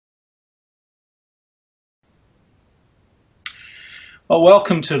Well,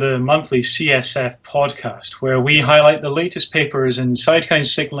 welcome to the monthly CSF podcast, where we highlight the latest papers in cytokine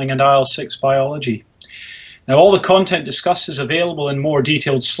signaling and IL-6 biology. Now, all the content discussed is available in more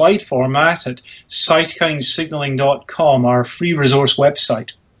detailed slide format at cytokinesignaling.com, our free resource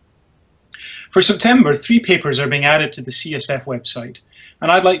website. For September, 3 papers are being added to the CSF website,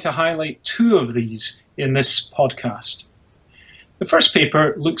 and I'd like to highlight 2 of these in this podcast. The first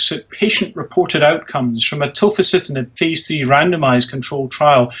paper looks at patient-reported outcomes from a tofacitinib phase 3 randomized controlled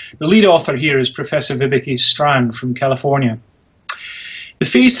trial. The lead author here is Professor Vibeke Strand from California. The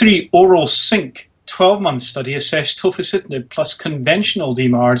phase 3 oral SYNC 12-month study assessed tofacitinib plus conventional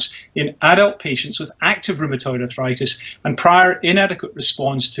DMARDs in adult patients with active rheumatoid arthritis and prior inadequate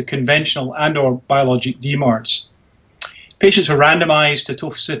response to conventional and/or biologic DMARDs. Patients were randomized to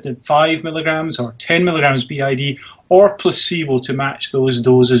tofacitinib 5 milligrams or 10 milligrams BID or placebo to match those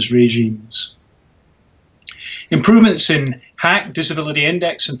doses regimes. Improvements in HAQ, disability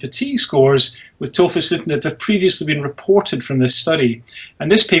index, and fatigue scores with tofacitinib have previously been reported from this study,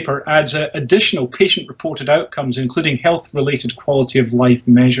 and this paper adds additional patient-reported outcomes, including health-related quality of life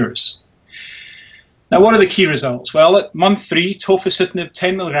measures. Now, what are the key results? Well, at month 3, tofacitinib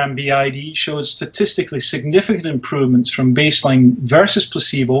 10 milligram BID showed statistically significant improvements from baseline versus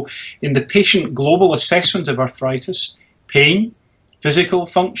placebo in the patient global assessment of arthritis, pain, physical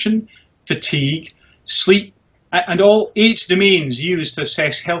function, fatigue, sleep, and all 8 domains used to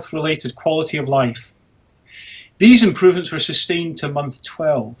assess health-related quality of life. These improvements were sustained to month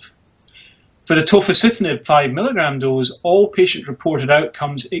 12. For the tofacitinib 5 milligram dose, all patient-reported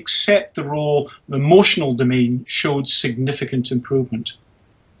outcomes except the role of the emotional domain showed significant improvement.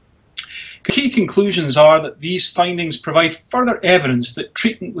 Key conclusions are that these findings provide further evidence that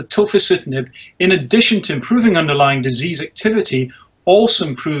treatment with tofacitinib, in addition to improving underlying disease activity, also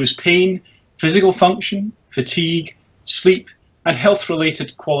improves pain, physical function, fatigue, sleep, and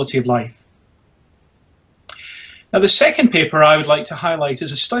health-related quality of life. Now, the second paper I would like to highlight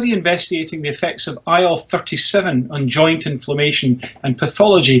is a study investigating the effects of IL-37 on joint inflammation and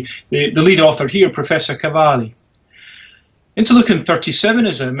pathology. The lead author here, Professor Cavalli. Interleukin-37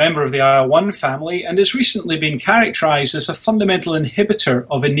 is a member of the IL-1 family and has recently been characterized as a fundamental inhibitor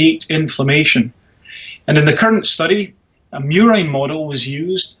of innate inflammation. And in the current study, a murine model was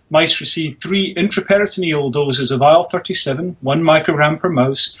used. Mice received 3 intraperitoneal doses of IL-37, 1 microgram per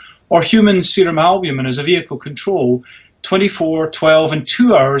mouse, or human serum albumin as a vehicle control 24, 12, and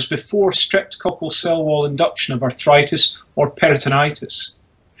 2 hours before streptococcal cell wall induction of arthritis or peritonitis.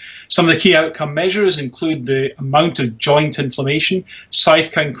 Some of the key outcome measures include the amount of joint inflammation,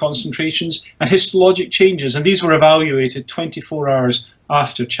 cytokine concentrations, and histologic changes, and these were evaluated 24 hours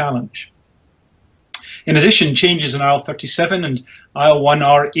after challenge. In addition, changes in IL-37 and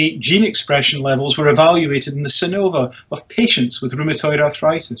IL-1R8 gene expression levels were evaluated in the synnova of patients with rheumatoid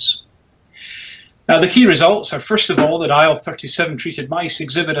arthritis. Now, the key results are, first of all, that IL-37 treated mice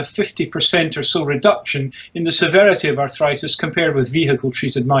exhibit a 50% or so reduction in the severity of arthritis compared with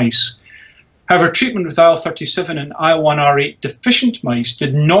vehicle-treated mice. However, treatment with IL-37 in IL-1R8 deficient mice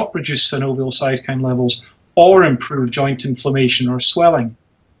did not reduce synovial cytokine levels or improve joint inflammation or swelling.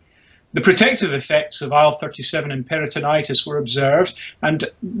 The protective effects of IL-37 in peritonitis were observed and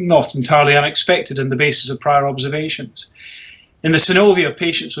not entirely unexpected on the basis of prior observations. In the synovia of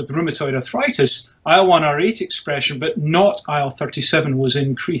patients with rheumatoid arthritis, IL-1R8 expression, but not IL-37, was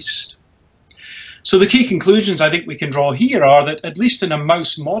increased. So the key conclusions I think we can draw here are that, at least in a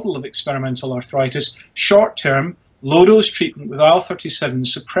mouse model of experimental arthritis, short-term, low-dose treatment with IL-37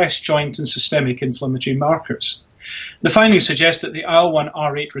 suppressed joint and systemic inflammatory markers. The findings suggest that the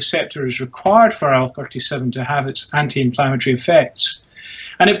IL-1R8 receptor is required for IL-37 to have its anti-inflammatory effects.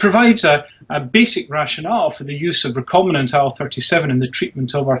 And it provides a basic rationale for the use of recombinant IL-37 in the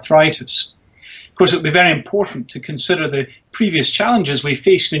treatment of arthritis. Of course, it will be very important to consider the previous challenges we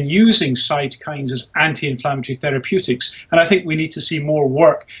faced in using cytokines as anti-inflammatory therapeutics, and I think we need to see more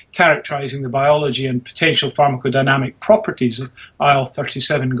work characterizing the biology and potential pharmacodynamic properties of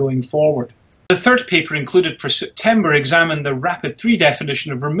IL-37 going forward. The third paper included for September examined the RAPID-3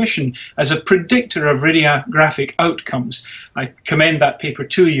 definition of remission as a predictor of radiographic outcomes. I commend that paper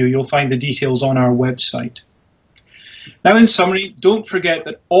to you. You'll find the details on our website. Now, in summary, don't forget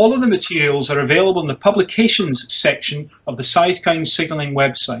that all of the materials are available in the publications section of the Cytokine Signaling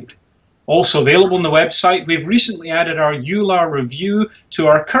website. Also available on the website, we've recently added our EULAR review to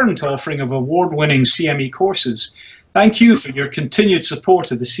our current offering of award-winning CME courses. Thank you for your continued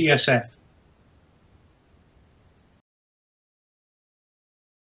support of the CSF.